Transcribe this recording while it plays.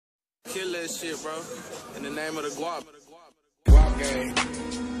Kill that shit, bro. In the name of the guap. Guap gang.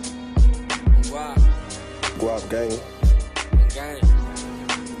 Guap. Guap gang. Gang.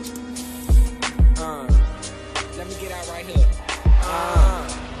 Let me get out right here.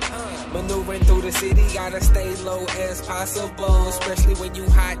 Maneuvering through the city, gotta stay low as possible. Especially when you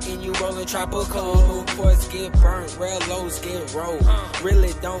hot and you rollin' tropical. Newports get burnt, railroads get rolled.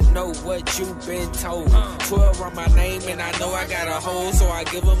 Really don't know what you been told. 12 on my name and I know I got a hole, so I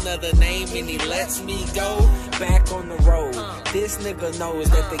give him another name and he lets me go. Back on the road, this nigga knows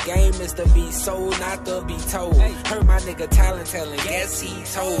that the game is to be sold, not to be told. Heard my nigga talent telling, guess he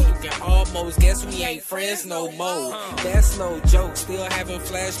told. You can almost guess we ain't friends no more. That's no joke, still having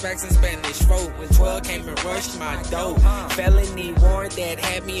flashbacks in Spanish folk. When 12 came and rushed my dough. Felony warrant that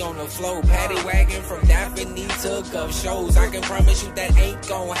had me on the floor. Paddy wagon from Daphne took up shows. I can promise you that ain't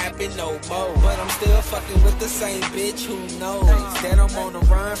gon' happen no more. But I'm still fucking with the same bitch who knows that I'm on the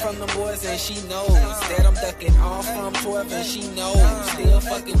run from the boys and she knows that I'm ducking off from 12 and she knows. Still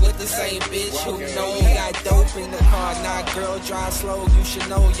fucking with the same bitch who knows. Got dope in the car, nah girl drive slow. You should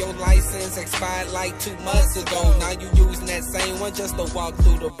know your license expired like 2 months ago. Now you using that same one just to walk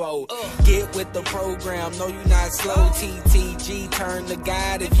through the boat. Get with the program, no you not slow. TTG, turn the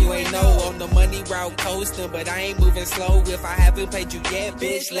guide if you ain't know. On the money route coasting, but I ain't moving slow. If I haven't paid you yet,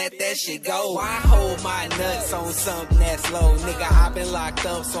 bitch, let that shit go. I hold my nuts on something that's low. Nigga, I been locked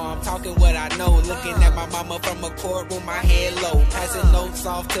up, so I'm talking what I know. Looking at my mama from a courtroom, my head low. Passing notes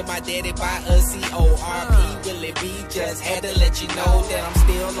off to my daddy by a CORP. Will it be? Just had to let you know that I'm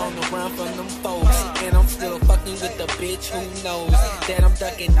still on the run from them folks. And I'm still fucking with the bitch who knows that I'm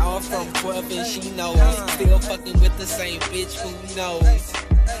ducking off from 12 and she knows. Still fucking with the same bitch who knows.